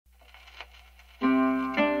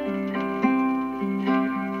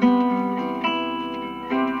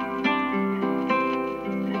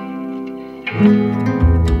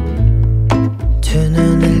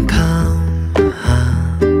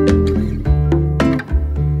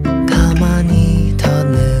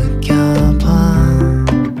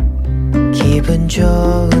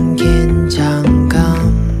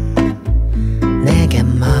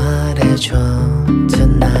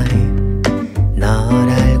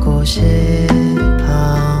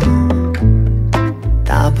싶어.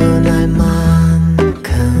 따분할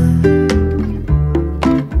만큼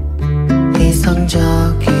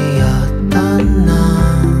이성적이었던 나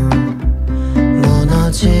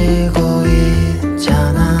무너지고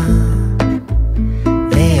있잖아.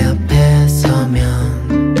 내 앞에 서면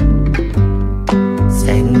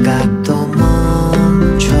생각도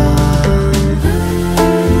멈춰.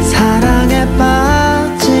 사랑에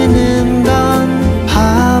빠지는 건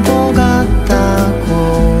바보 같다고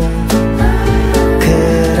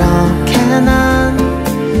그렇게 난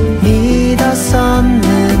믿었었는데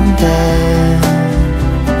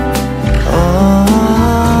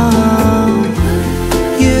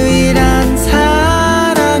유일한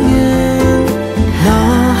사랑은 너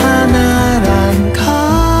하나란 걸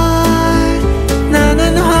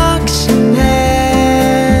나는 확신해.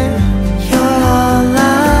 You're all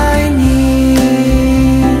I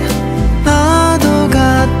need. 너도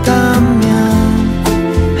같다면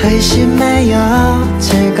의심의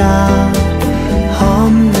여지가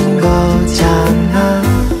없는 거잖아.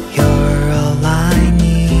 You're all I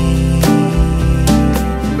need.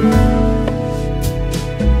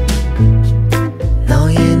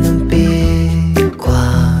 너의 눈빛과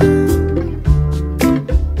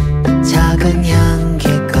작은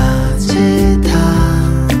향기까지 다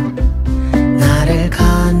나를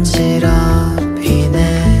간지럽히네.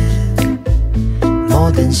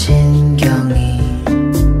 모든 신경이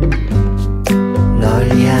널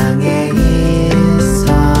향해 있어.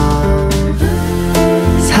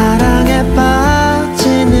 사랑에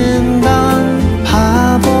빠지는 건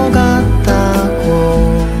바보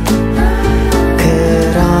같다고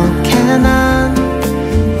그렇게 난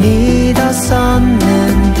믿었었는데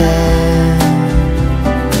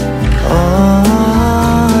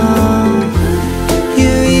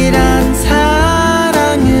유일한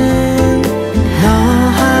사랑은 너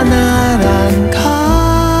하나란 걸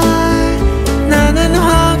나는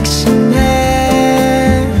확신해.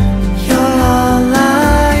 You're all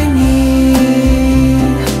I need.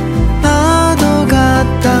 너도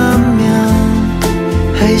같다면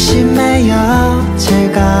의심의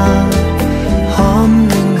여지가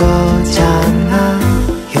없는 거잖아.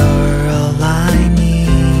 You're all I need.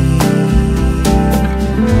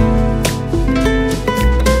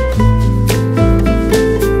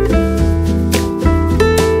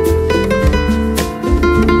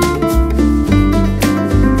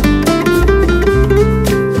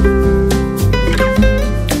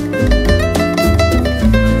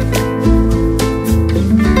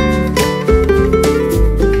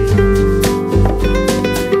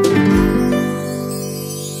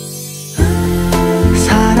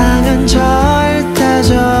 사랑은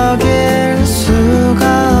절대적일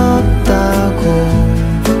수가 없다고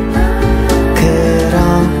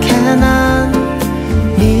그렇게 난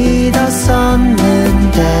믿었었는데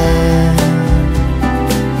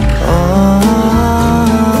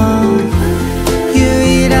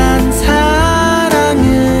유일한 사랑은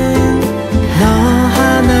너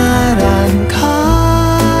하나란 걸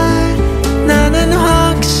나는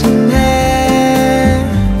확신해.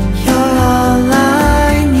 You're all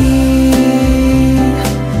I need.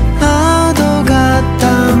 너도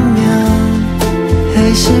같다면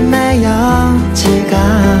의심의 여지가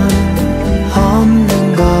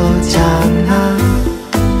없는 거잖아.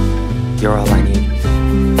 You're all I need.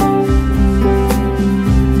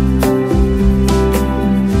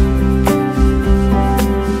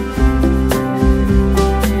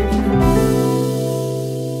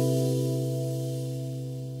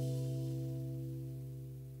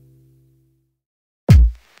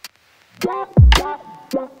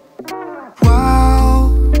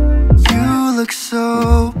 Wow, you look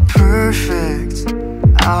so perfect.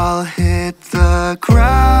 I'll hit the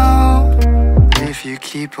ground if you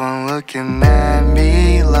keep on looking at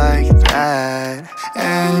me like that.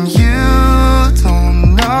 And you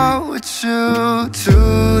don't know what you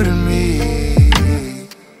do to me.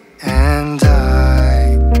 And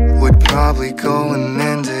I would probably go and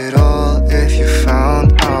end it all if you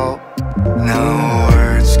found out. No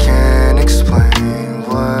words can explain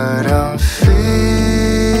what I'm feeling.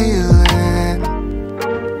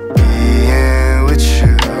 Being with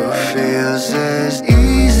you feels as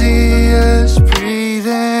easy as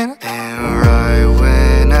breathing. And right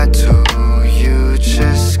when I do, you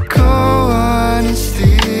just go on and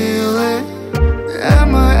steal it.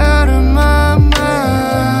 Am I out of my mind?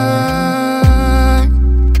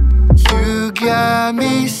 You got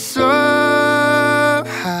me so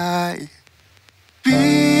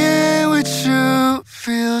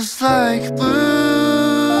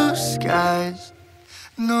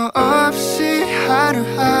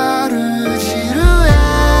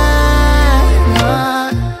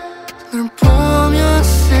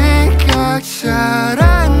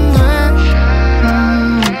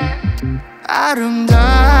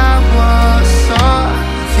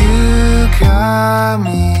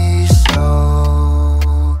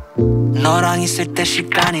너랑 있을 때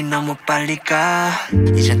시간이 너무 빨리 가.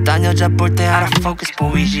 이젠 딴 여자 볼 때 out of focus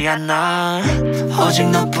보이지 않아. 오직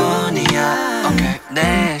너뿐이야. Okay.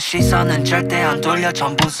 내 시선은 절대 안 돌려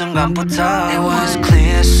전부 순간부터. It was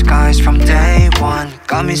clear skies from day one.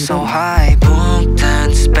 Got me so high. Boom,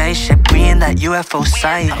 done spaceship. We in that UFO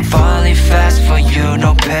sight. I'm falling fast for you,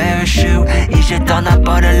 no parachute. 이제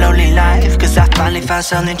떠나버릴 lonely life. Cause I finally found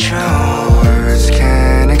something true. No words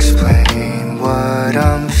can explain what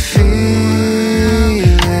I'm feeling.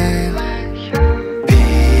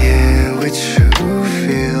 Being with you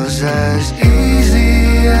feels as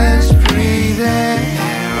easy as breathing.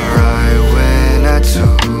 And right when I do,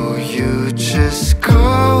 you just go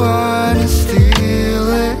on and steal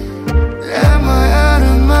it. Am I out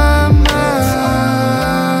of my mind?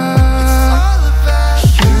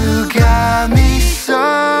 You got me so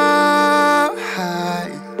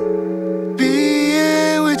high.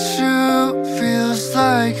 Being with you feels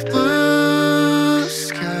like blue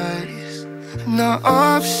skies. 너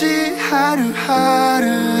없이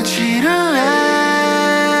하루하루 지루해.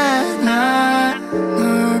 난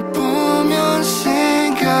널 보면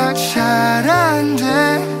생각 잘 안 돼.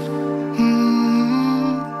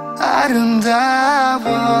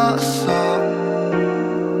 아름다웠어.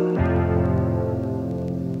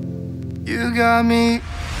 You got me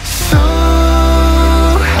so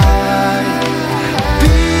high.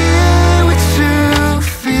 Being with you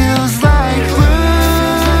feels like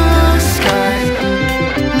blue sky.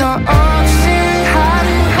 너 없이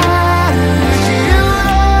하루하루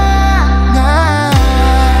지루해. 난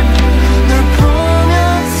널 보면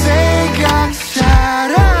생각 잘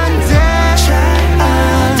안 돼.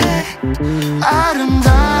 아름다웠어.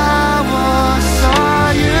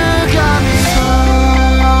 You got me so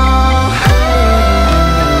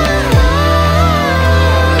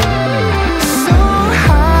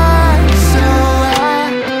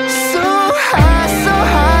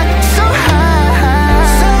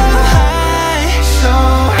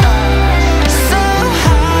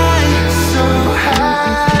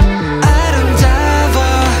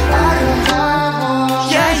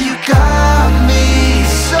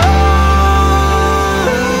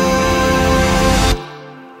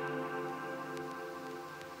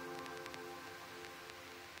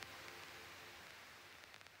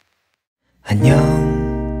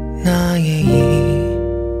안녕 나의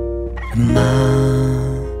이름아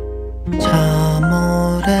참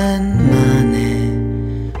오랜만에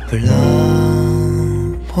불러본다.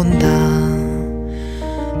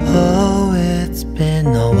 Oh, it's been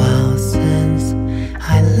a while since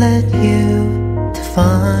I let you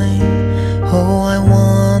define who I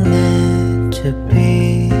wanted to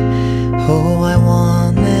be, who I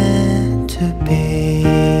wanted to be.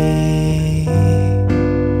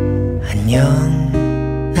 안녕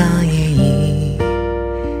나의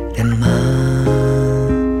이름아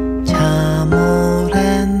참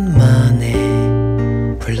오랜만에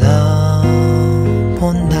불러본다.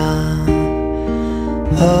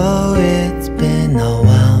 Oh, it's been a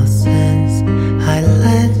while since I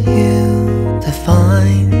let you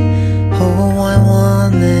define who I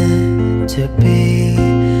wanted to be,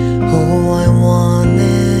 who I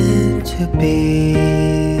wanted to be.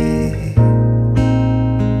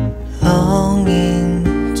 Longing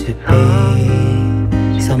to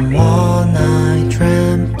be someone I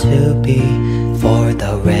dreamt to be for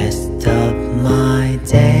the rest of my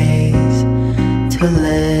days to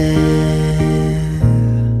live.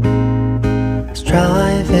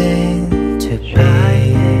 Striving to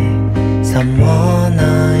be someone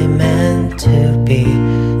I meant to be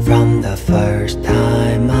from the first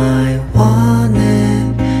time I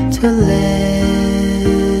wanted to live.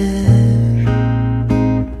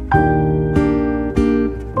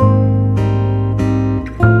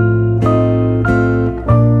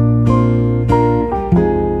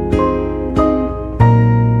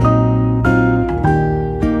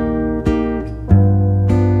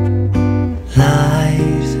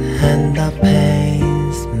 Lies and the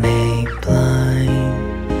pains may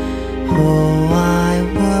blind who I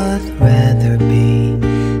would rather be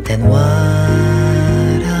than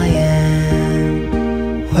what I am.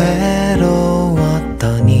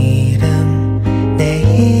 외로웠던 이름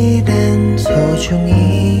내일은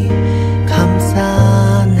소중히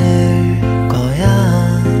감싸낼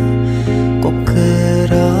거야. 꼭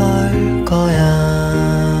그럴 거야.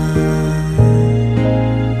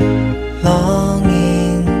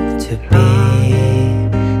 Longing to be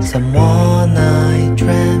someone I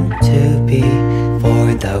dreamt to be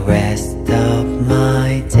for the rest of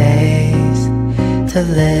my days to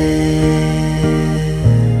live.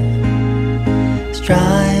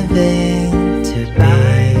 Striving to be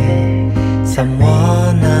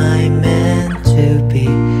someone I meant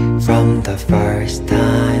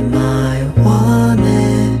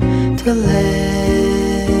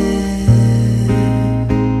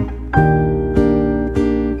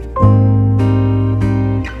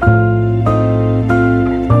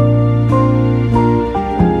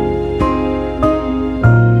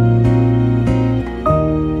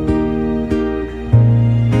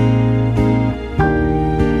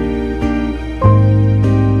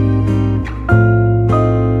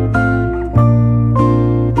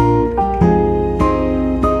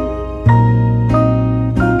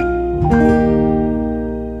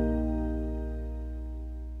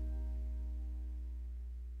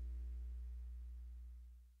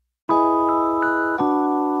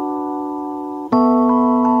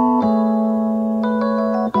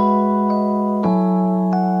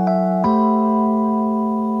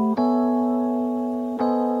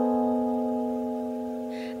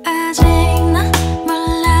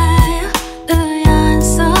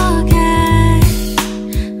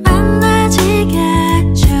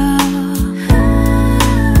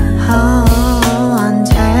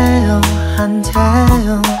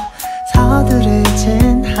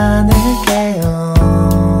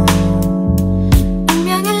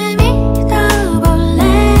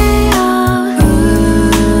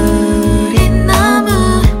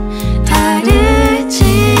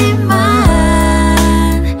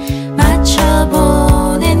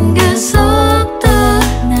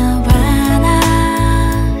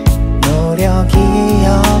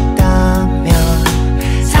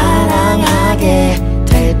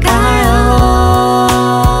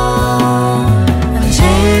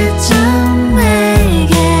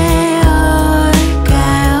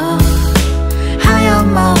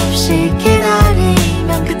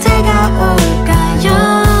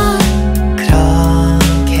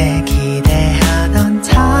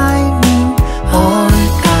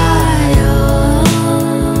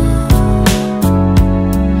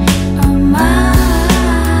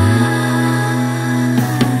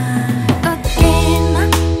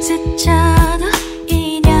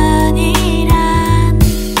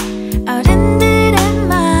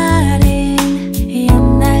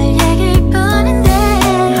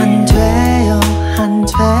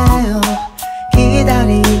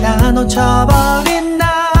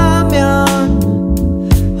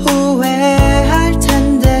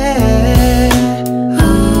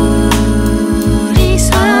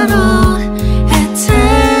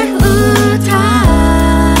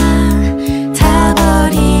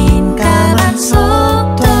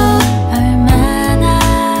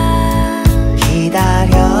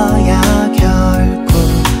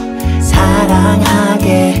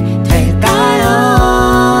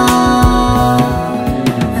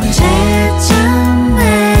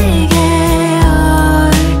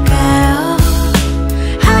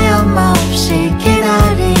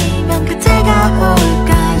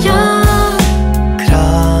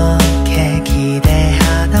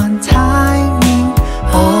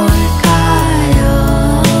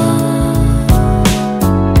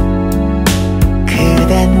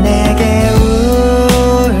그댄 내게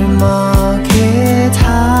울먹이다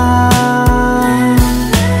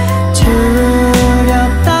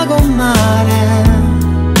두렵다고 말했어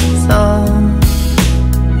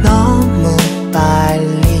너무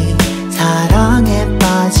빨리 사랑에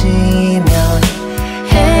빠지면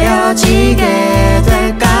헤어지게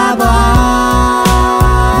될까봐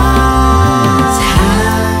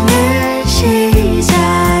사랑을 시작할까요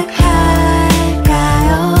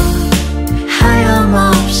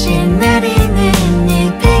하염없이 내리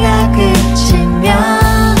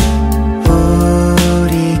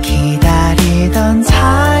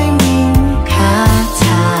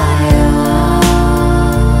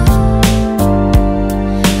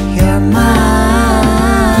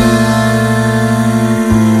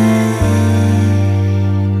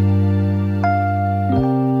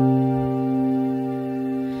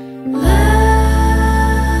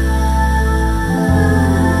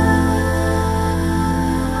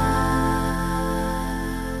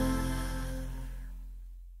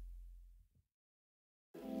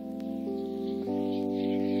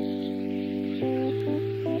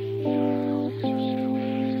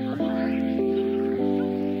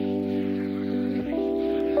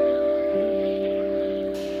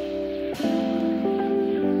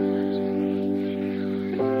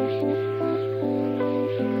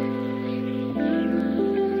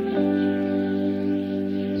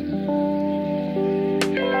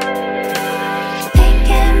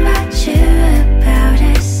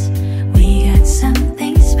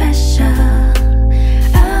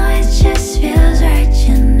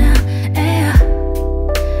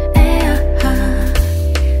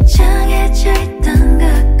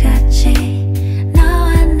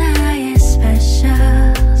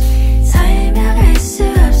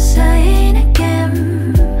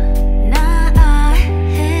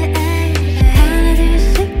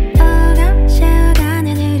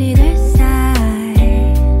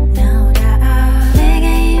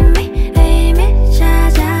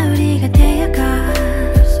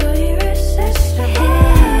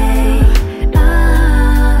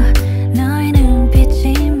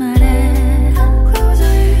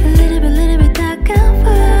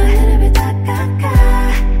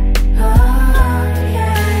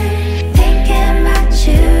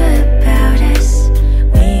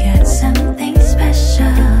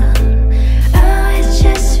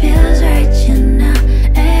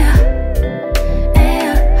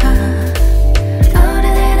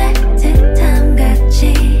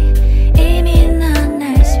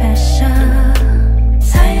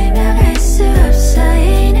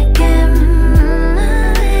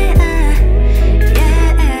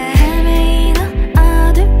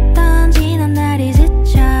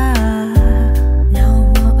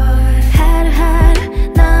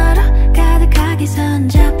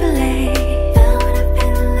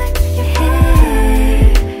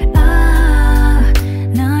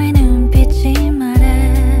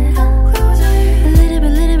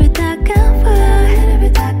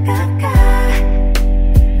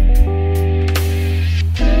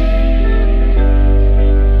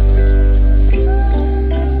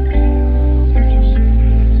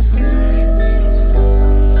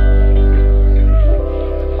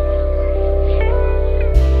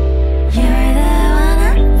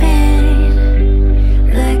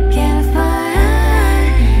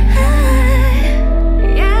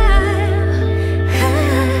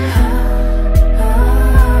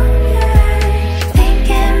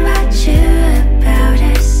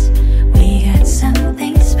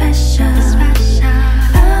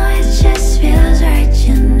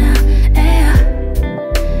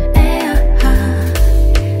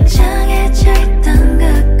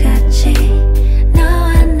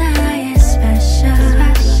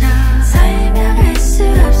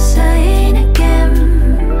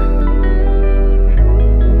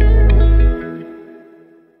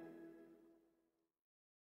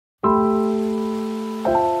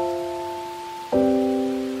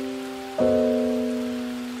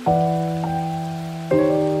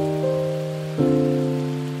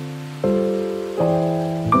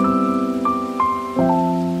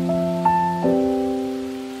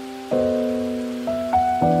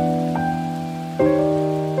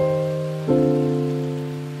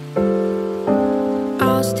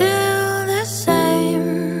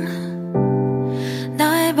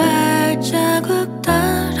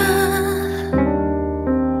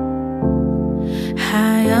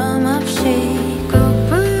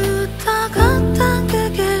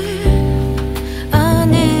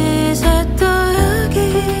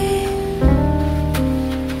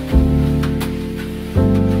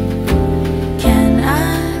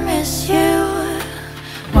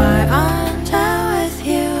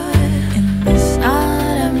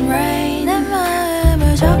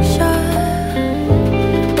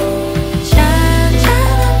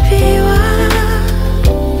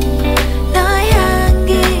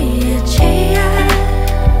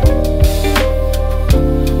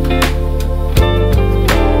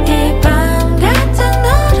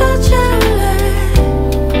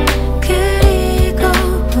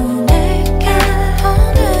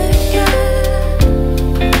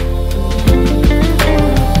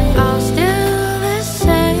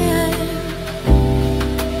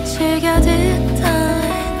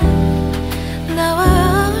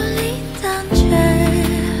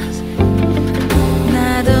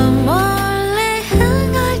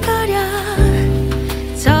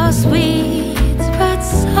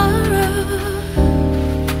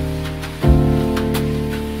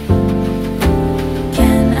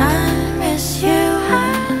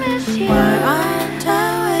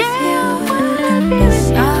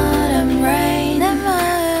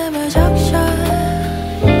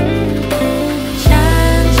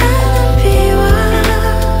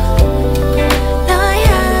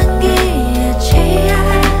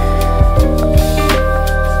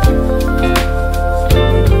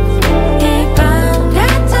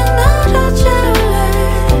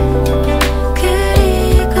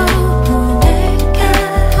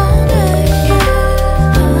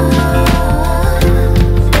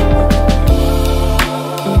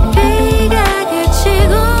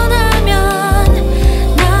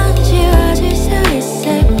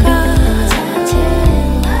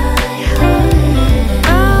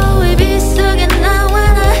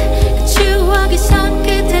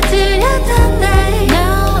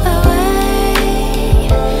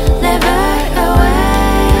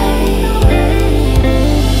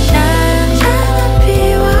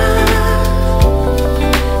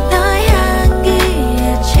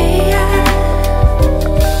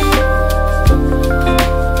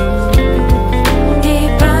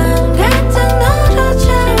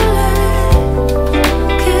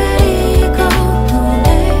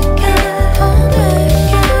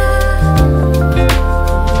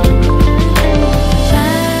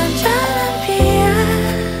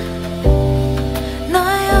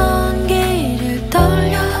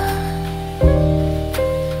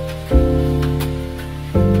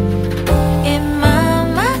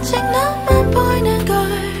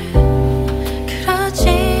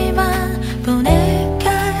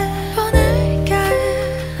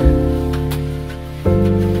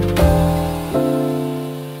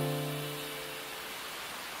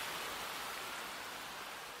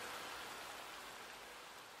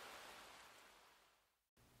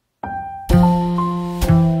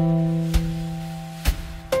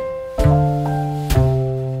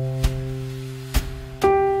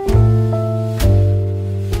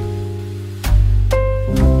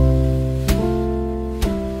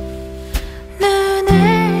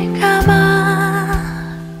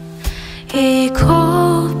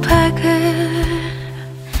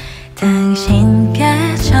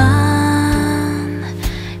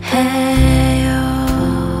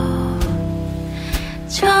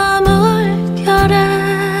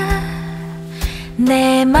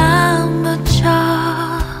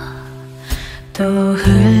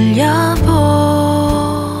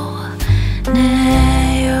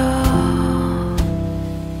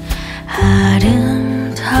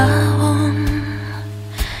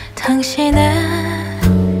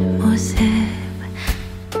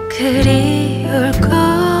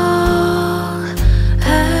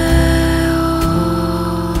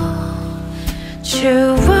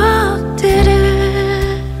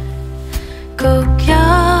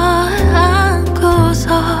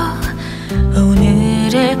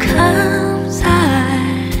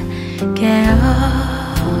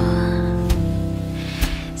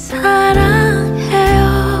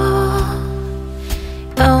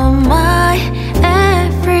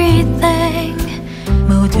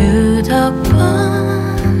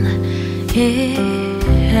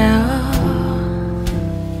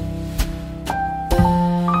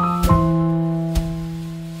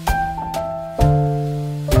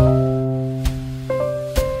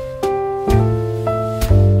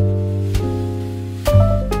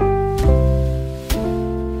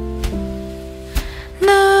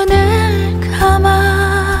눈을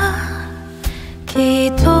감아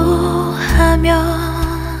기도하며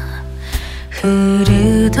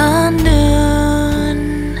흐르던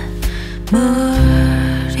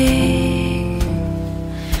눈물이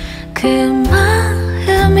그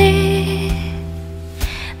마음이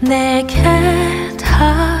내게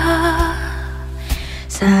다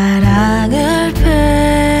사랑을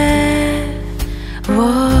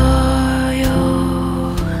배워요.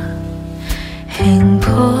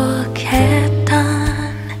 행복했던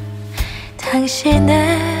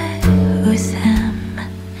당신의 웃음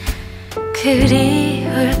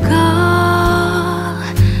그리울 거예요.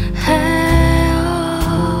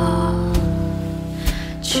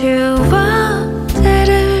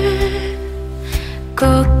 추억들을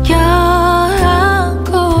꼭 껴안고서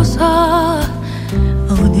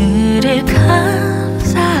오늘을 감사할게요.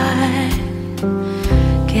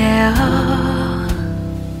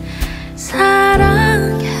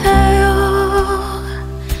 사랑해요.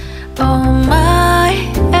 Oh my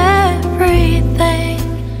everything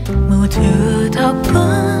모두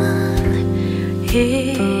덕분이에요.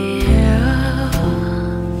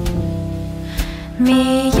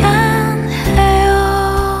 미안해요.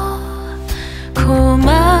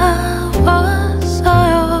 고마웠어요.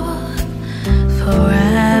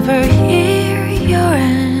 Forever here you're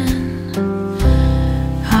in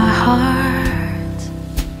our hearts.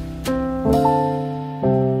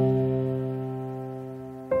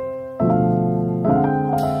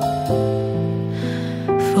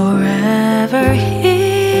 Forever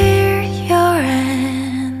here you're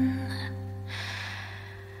in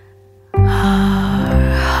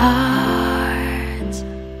our hearts.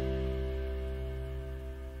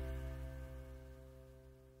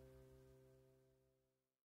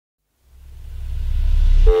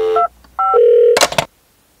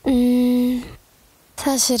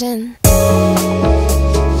 사실은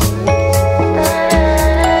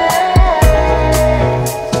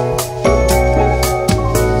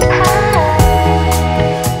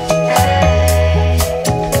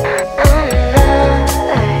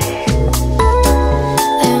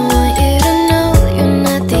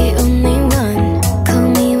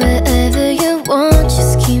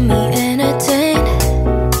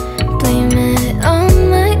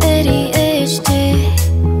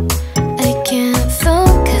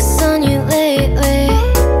Lately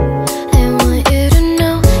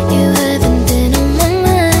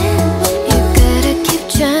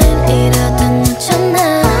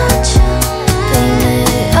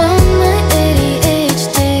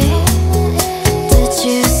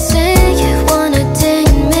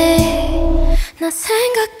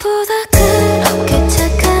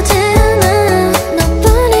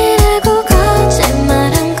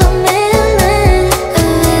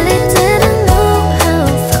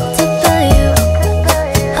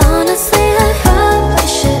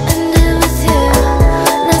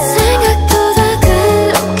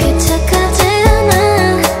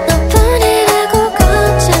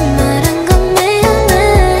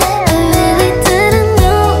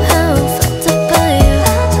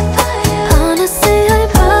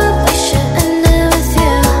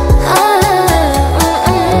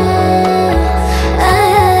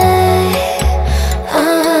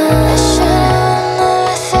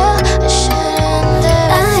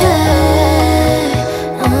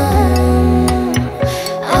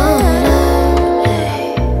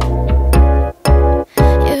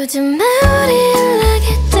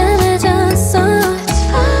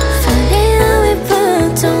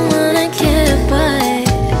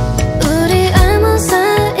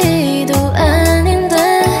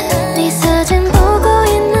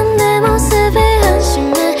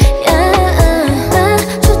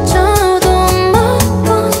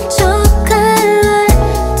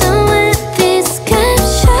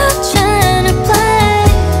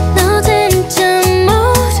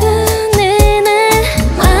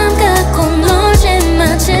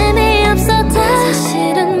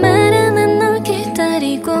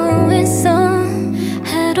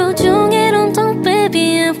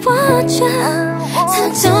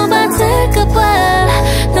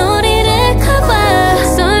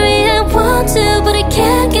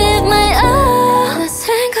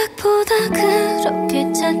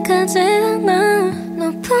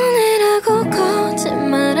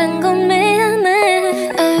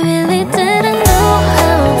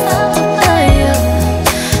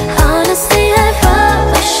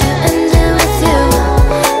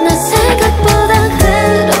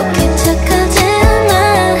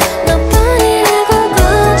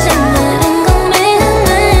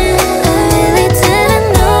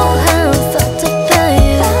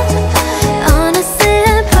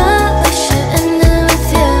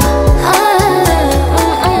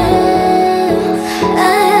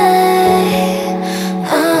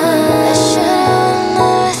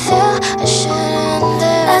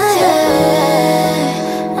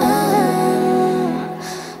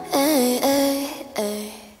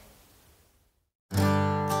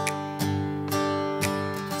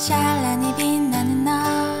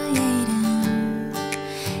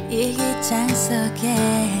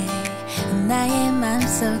나의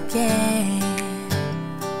맘속에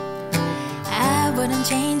I wouldn't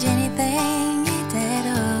change anything 이대로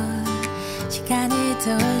시간을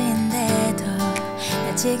돌린대도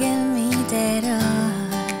나 지금 이대로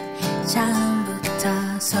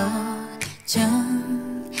처음부터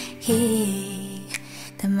소중히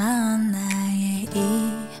담아온 나의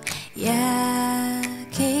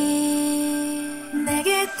이야기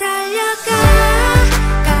내게 달려가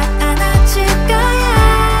꼭 안아줄 거야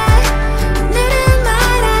오늘은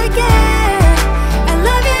말할게 I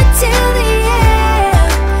love you till the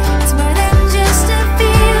end It's more than just a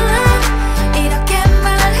feeling 이렇게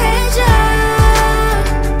말해줘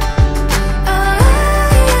Oh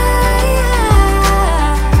yeah,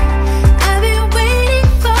 yeah I've been waiting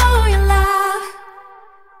for your love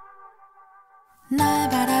널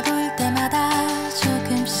바라볼 때마다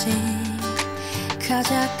조금씩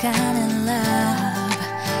커져가는 love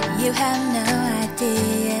You have no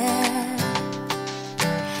idea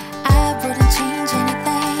I wouldn't change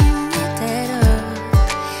anything 이대로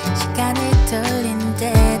시간을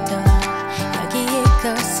돌린대도 여기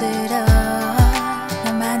이곳으로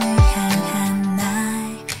너만을 향한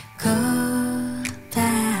나의 고백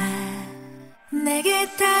내게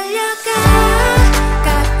달려가 꼭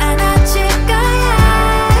안아줄 거야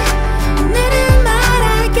오늘은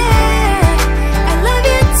말할게 I love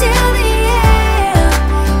you till the end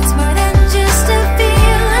It's more than just a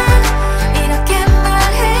feeling 이렇게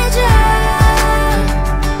말해줘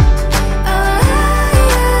Oh yeah,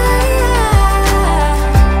 yeah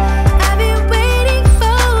I've been waiting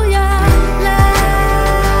for your love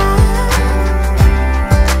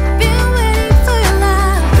Been waiting for your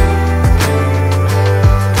love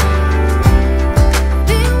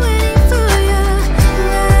Been waiting for your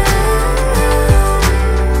love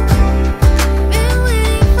Been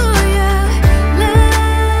waiting for your love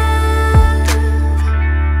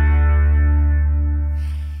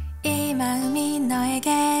이 마음이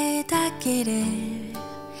너에게 닿기를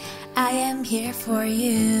I am here for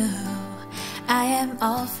you I am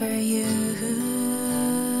all for you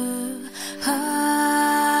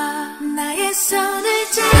나의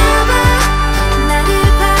손을 잡아 나를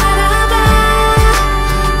바라봐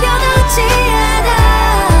변하지 않아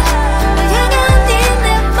널 향한 이 내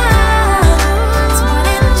맘 It's more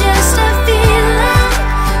than just a feeling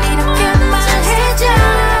이렇게 말해줘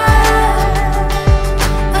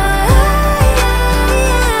Oh yeah,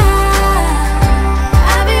 yeah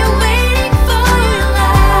I've been waiting for your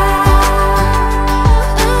love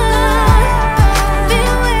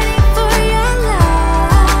Been waiting for your love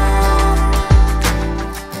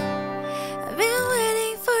I've been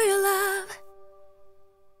waiting for your love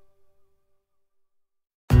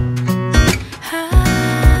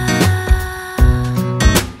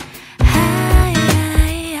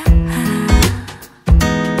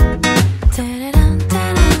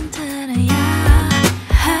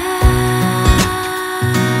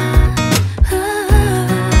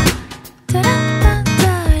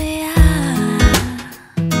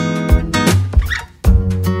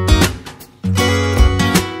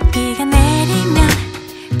비가 내리면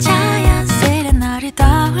자연스레 너를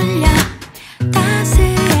떠올려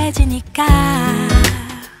따스해지니까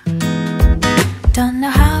Don't know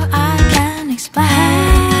how I can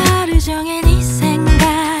explain 하루 종일 네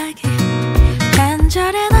생각에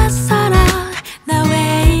간절해 낯설어 나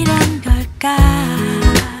왜 이런 걸까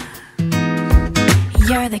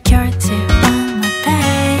You're the cure to all my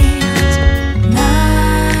pains 널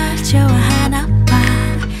좋아하나 봐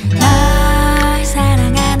널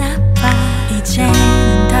사랑하나 봐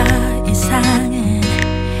이제는 더 이상은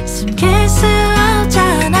숨길 수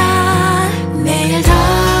없잖아 내일 더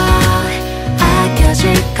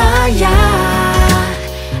아껴줄 거야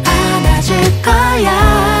안아줄 거야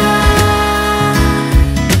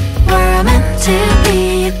We're meant to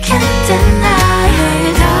be you can't deny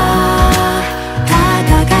내일 더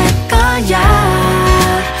다가갈 거야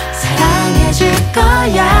사랑해줄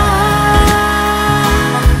거야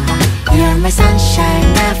You're my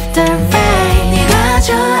sunshine after rain 네가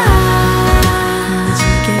좋아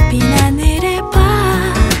늦게 빈 하늘을 봐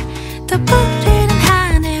더 푸르른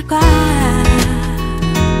하늘과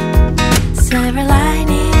Silver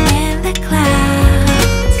lining in the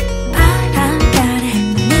clouds 바람결에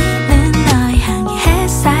미는 너의 향기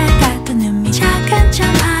햇살 같은 눈밑 작은 점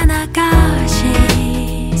하나것이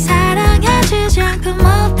사랑해주지 않고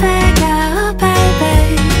못 배겨 oh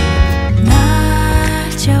baby 널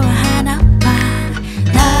좋아하나 봐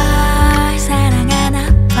널 사랑하나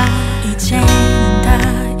봐 이제는 더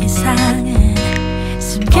이상은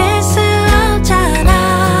숨길 수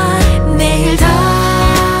없잖아 내일 더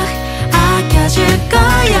아껴줄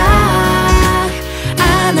거야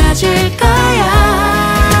안아줄 거야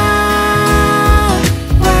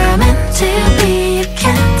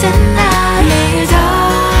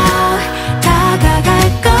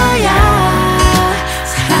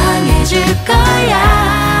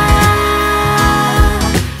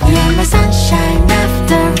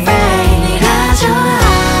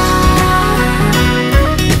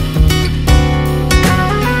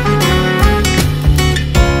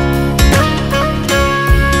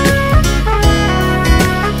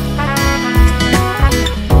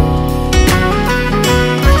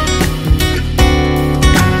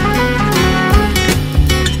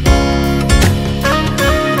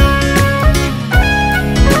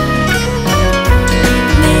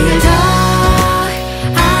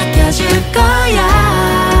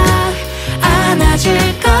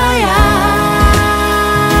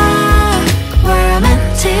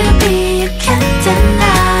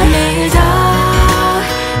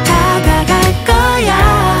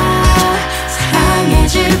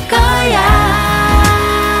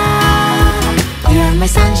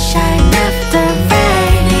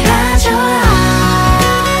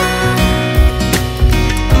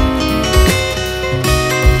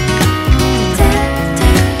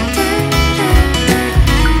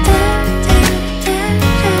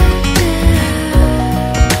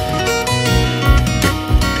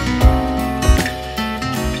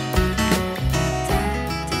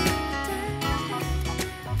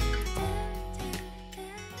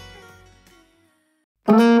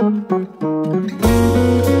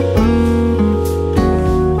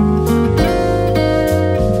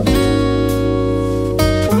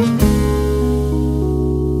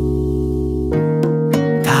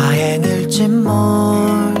다행일지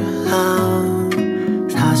몰라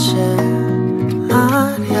사실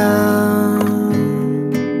말야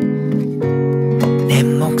내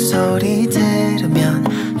목소리 들으면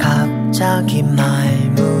갑자기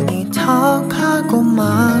말문이 턱하고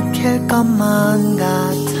막힐 것만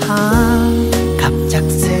같아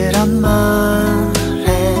갑작스런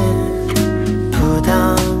말에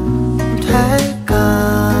부담될까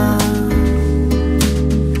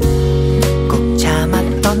꼭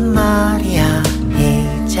참았던 말이야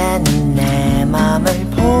이제는 내 맘을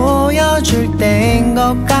보여줄 때인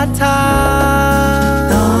것 같아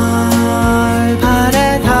널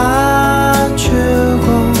바래다 주고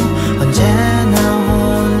언제나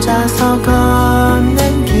혼자서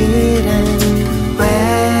걷는 길엔 왜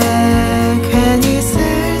괜히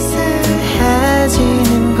쓸쓸해지는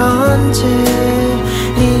건지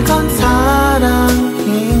이건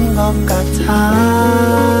사랑인 것 같아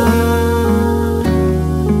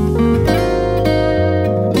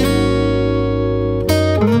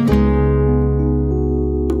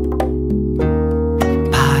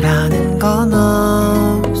바라는 건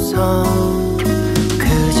없어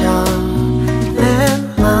그저 내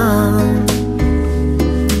맘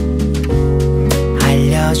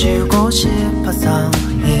알려주고 싶어서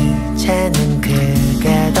이제는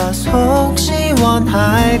그게 더 속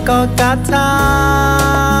시원할 것 같아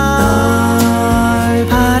널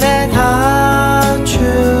바래다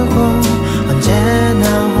주고 언제나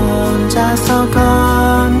혼자서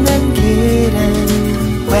걷는 길엔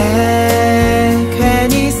왜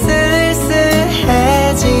괜히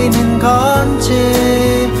쓸쓸해지는 건지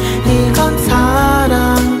이건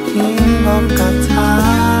사랑인 것 같아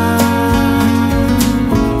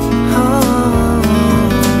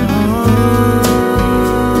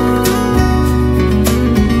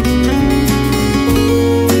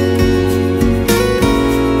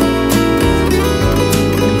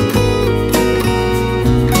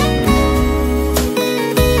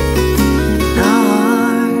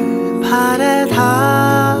널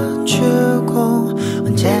바래다 주고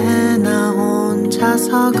언제나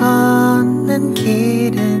혼자서 걷는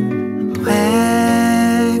길은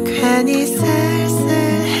왜 괜히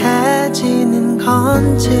쓸쓸해지는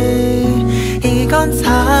건지 이건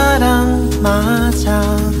사랑 맞아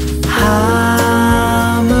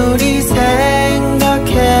아무리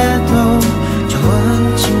생각해도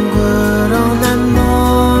좋은 친구로 난 못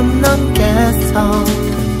넘겠어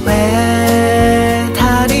왜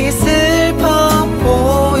달이 슬퍼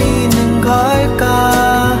보이는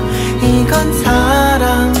걸까 이건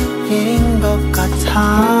사랑인 것 같아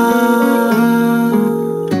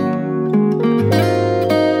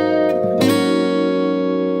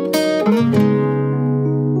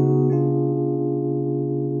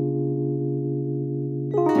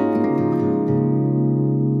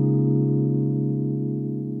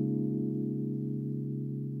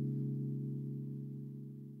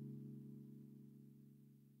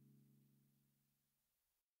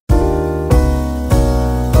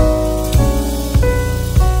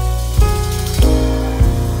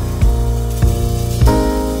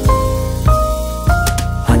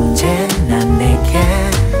언제나 내게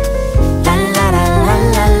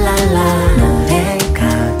랄라랄랄랄랄라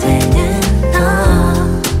노래가 되는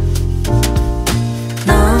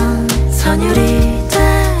넌 선율이 돼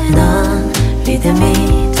넌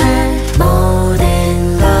리듬이 돼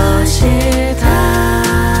모든 것이 다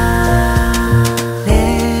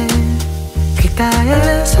내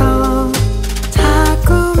귓가에서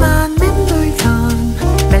자꾸만 맴돌던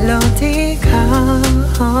멜로디가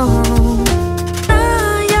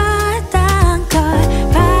너였던 걸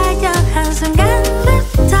발견한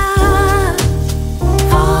순간부터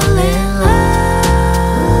fall in love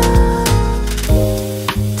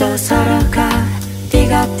또 서로가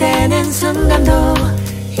띠가 되는 순간도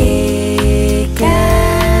있겠죠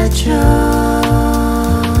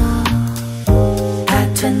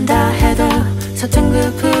다툰다 해도 서툰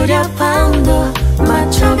그 불협화음도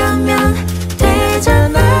맞춰가면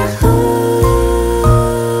되잖아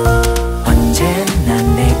언제나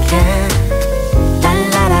내게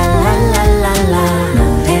랄라랄랄랄랄라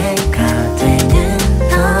노래가 되는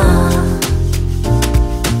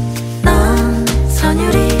넌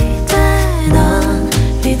선율이 돼 넌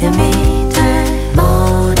리듬이 돼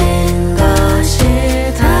모든 것이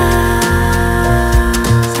다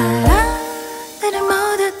사람들은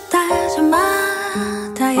모두 다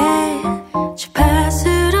저마다의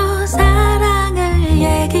주파수로 살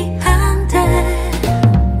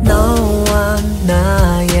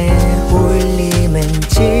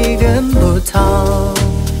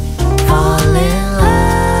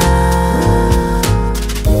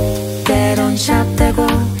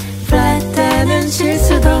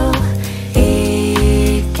실수도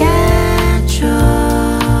있겠죠.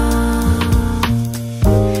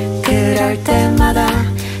 그럴 때마다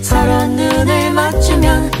서로 눈을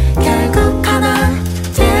맞추면 결국 하나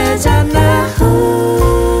되잖아.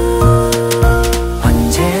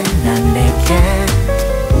 언제나 내게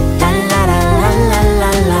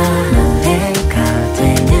랄라랄랄랄랄라 노래가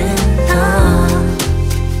되는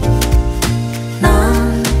넌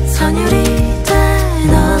선율이 돼,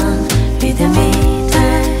 넌 믿음이 돼,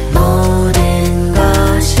 모든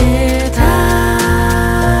것이 다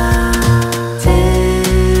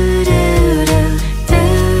뚜루루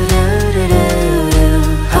뚜루루루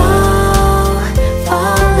Oh,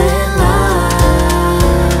 fall in love.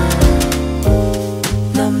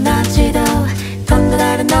 높낮이도 덤도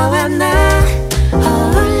다른 너와 나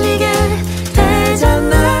어울리게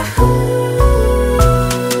되잖아.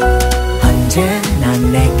 언제나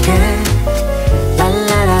내게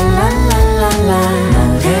랄라랄랄랄랄라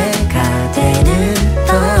노래가 되는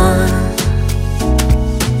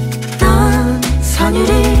넌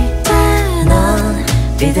선율이 돼, 넌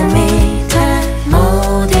믿음이 돼,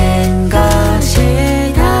 모든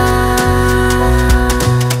것이 다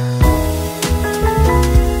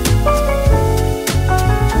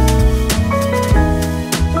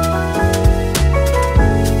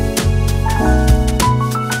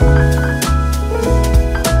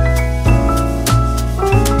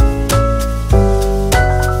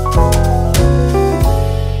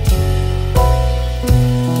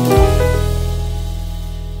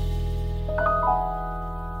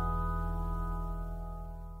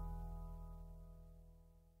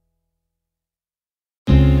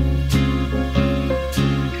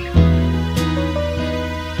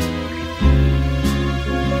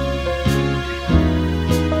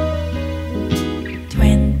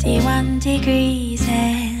degrees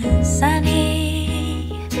and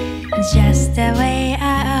sunny, just the way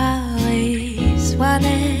I always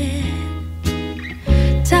wanted.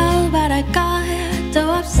 더 바랄 것도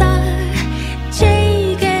없어,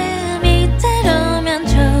 지금 이대로면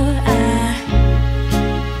좋아.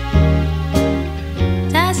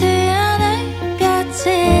 따스한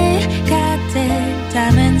햇볕이 가득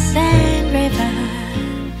담은 sand river.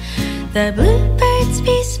 The bluebirds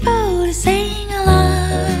peaceful to sing along.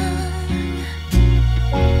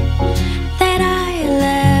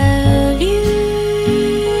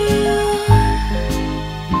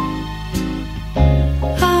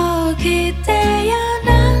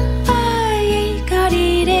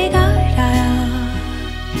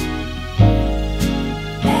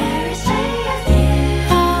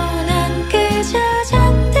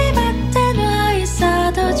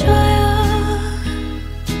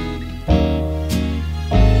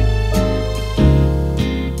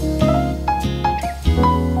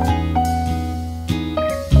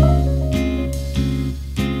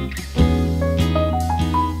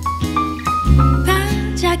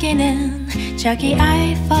 저기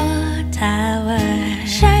Eiffel Tower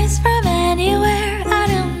shines from anywhere.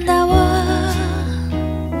 아름다워.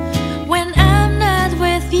 When I'm not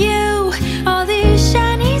with you, all these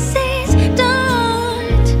shiny seas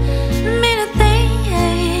don't mean a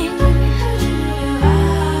thing.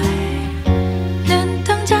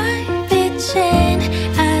 눈동자에 비친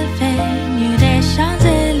Avenue des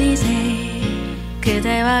Champs-Élysées.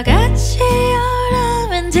 그대와 같이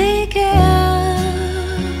romantic해요.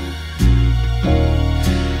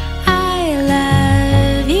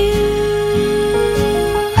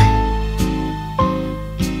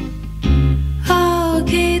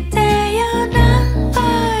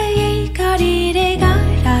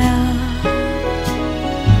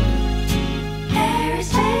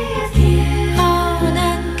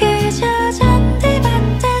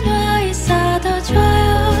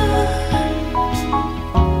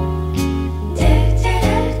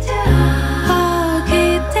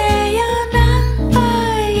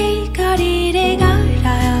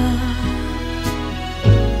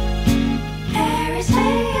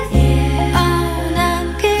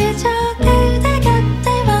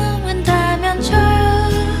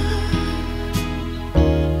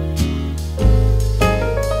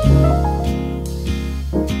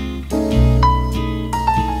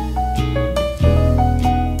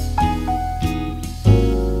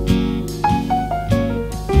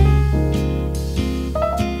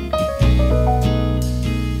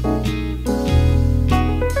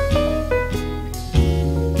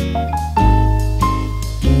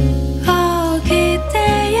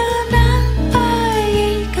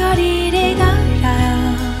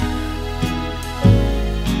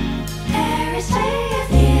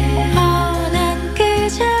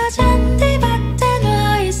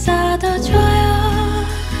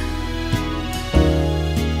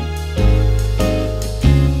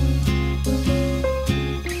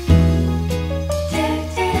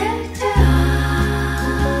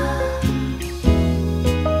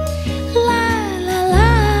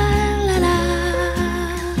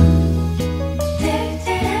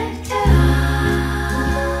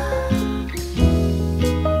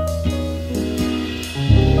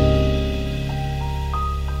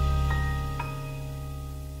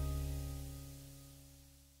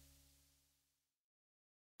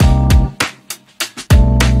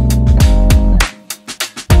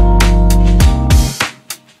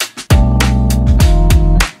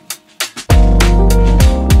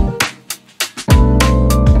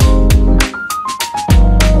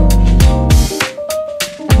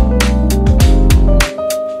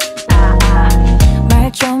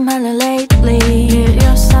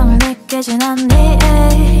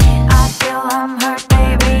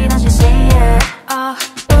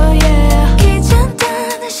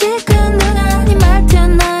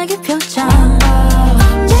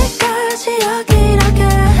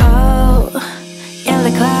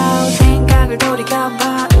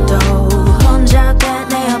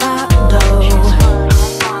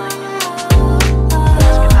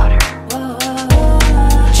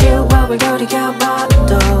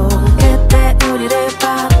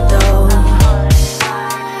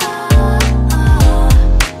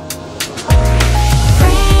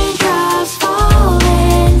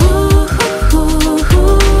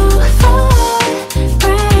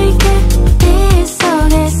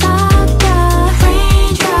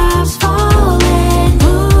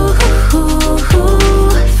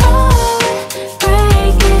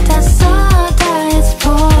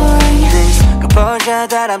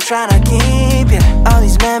 that I'm tryna keep, yeah. All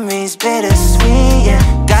these memories bittersweet, yeah.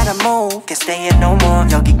 Gotta move, can't stay here no more.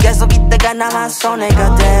 여기 계속 있다가 나만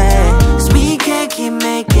손해가 돼. Cause we can't keep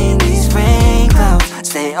making these rain clouds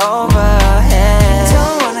stay overhead.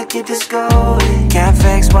 Don't wanna keep this going. Can't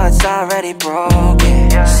fix what's already broken.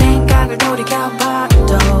 생각을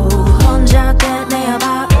돌이켜봐도 혼자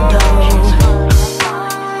되뇌어봐도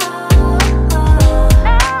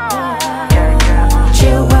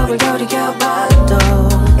추억을 돌이켜봐도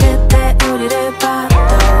그때 우리를 봐도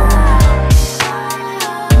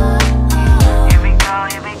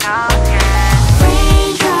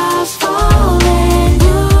Raindrops falling,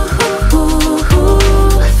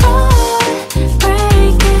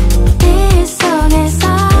 break it, 네 속에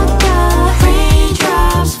섞여.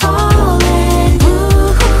 Raindrops falling,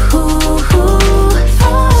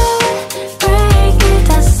 break it,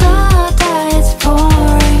 다 쏟아, it's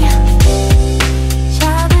pouring.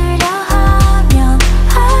 잡으려 하면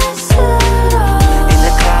할수록 In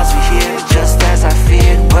the clouds we hear, just as I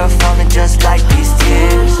feared. We're falling just like these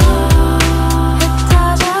tears.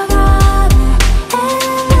 흩어져가는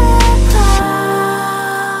in the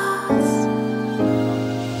clouds.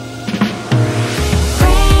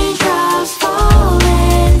 Raindrops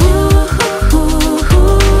falling,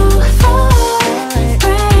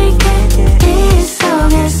 break it, 네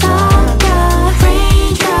속에 섞여.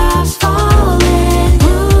 Raindrops falling,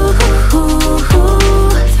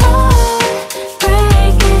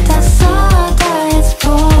 break it, 다 쏟아, it's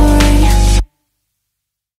pouring.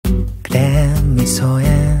 그대 미소에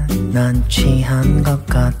난 취한 것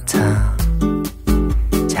같아.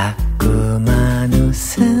 자꾸만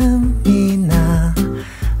웃음이 나.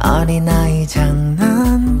 어린아이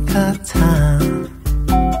장난 같아.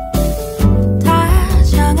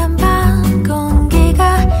 다정한 밤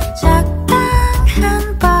공기가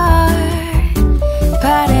적당한 bar.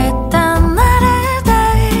 바랬던 나를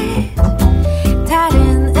돼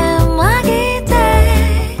다른 음악이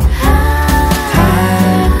돼.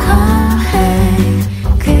 달콤해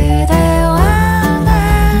그대와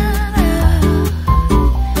나를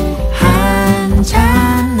한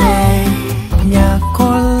잔에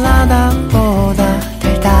피냐콜라다보다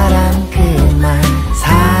달달한 그 말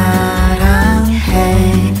사랑해.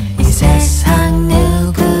 이 세상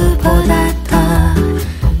누구보다 더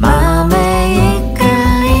마음의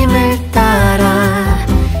이끌림을 따라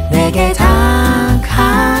내게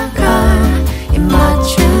다가가 입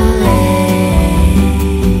맞출래.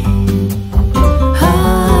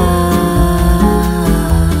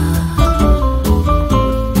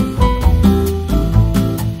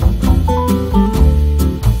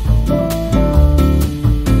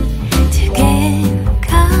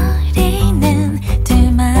 두근거리는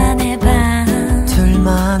둘만의 밤.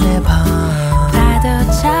 둘만의 밤.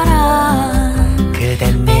 파도처럼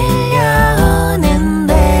그댄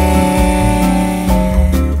밀려오는데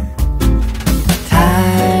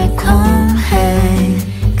달콤해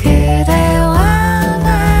그대와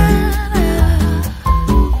나를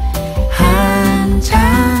한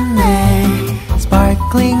잔에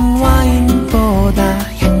스파클링 와인보다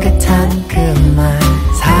향긋한 그 말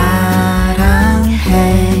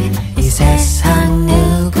사랑해. 이 세상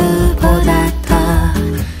누구보다 더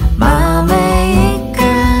마음의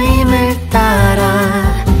이끌림을 따라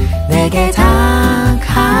내게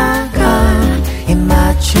다가가 입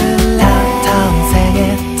맞출래. 다음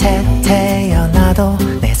생에 태어나도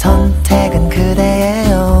내 선택은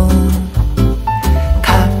그대예요.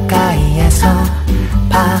 가까이에서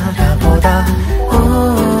바라보다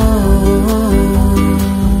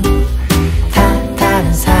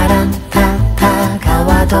다른 사람 다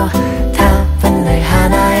다가와도 답은 늘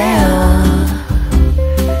하나예요.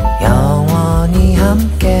 영원히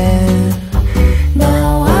함께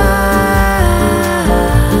너와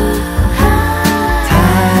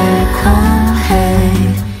달콤해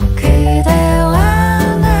그대와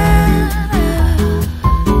나를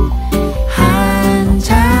한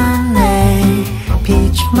잔에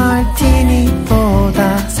피치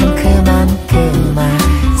마티니보다 상큼한 그 말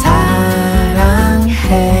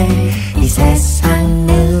사랑해. 이 세상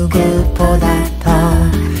누구보다 더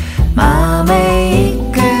마음의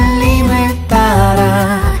이끌림을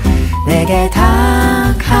따라 내게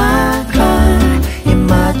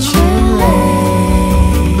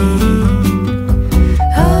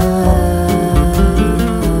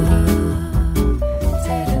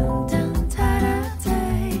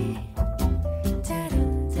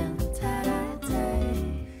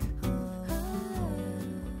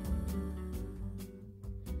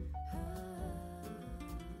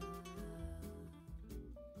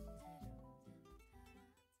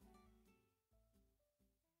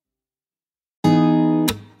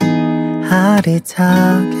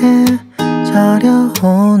야리자게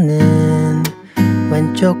저려오는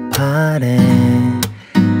왼쪽 팔에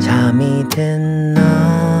잠이 든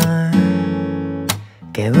널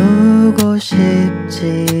깨우고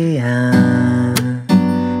싶지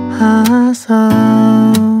않아서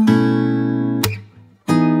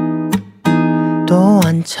또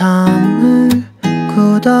한참을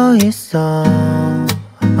굳어있어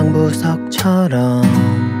방구석처럼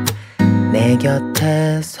내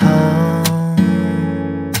곁에서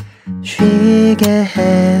쉬게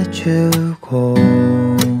해주고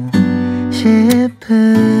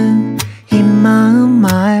싶은 이 마음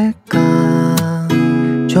알까.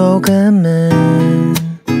 조금은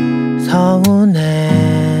서운해지곤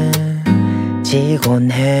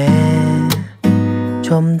해.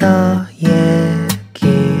 좀 더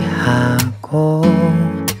얘기하고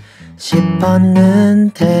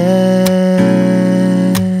싶었는데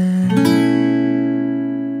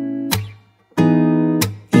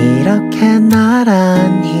이렇게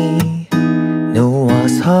나란히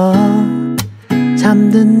누워서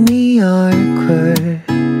잠든 네 얼굴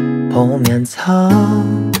보면서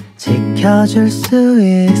지켜줄 수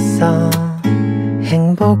있어.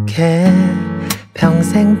 행복해.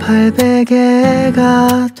 평생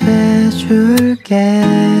 800개가 돼줄게.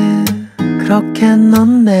 그렇게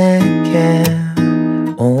넌 내게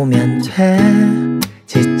오면 돼.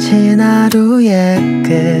 지친 하루의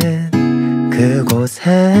끝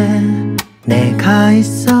그곳에 내가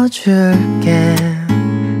있어줄게.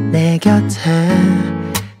 내 곁에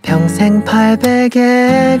평생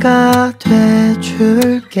 800개가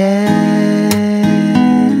돼줄게.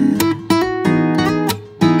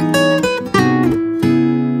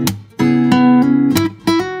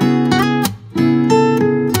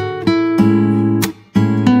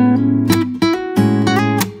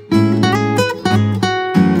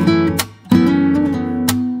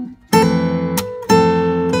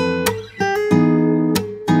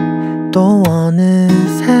 또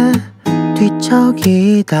어느새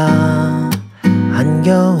뒤척이다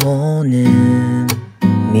안겨오는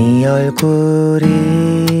네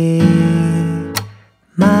얼굴이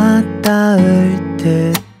맞닿을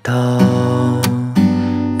듯 더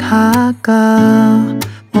가까워져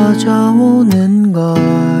오는 걸.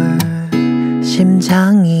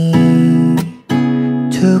 심장이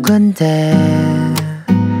두근대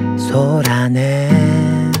솟아내.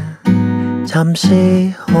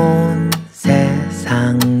 잠시 온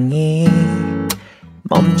세상이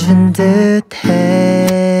멈춘 듯해.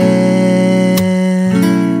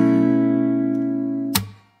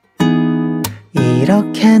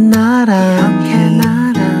 이렇게 나란히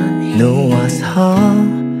누워서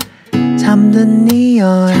잠든 네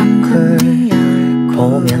얼굴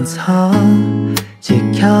보면서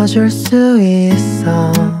지켜줄 수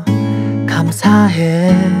있어.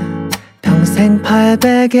 감사해. 평생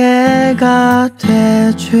 800개가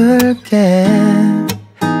돼줄게.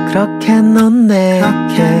 그렇게 넌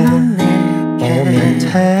내게 오면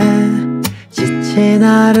돼. 지친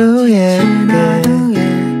하루의 끝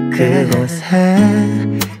그곳에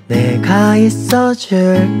내가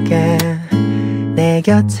있어줄게. 내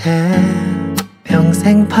곁에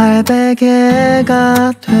평생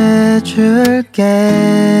 800개가 돼줄게.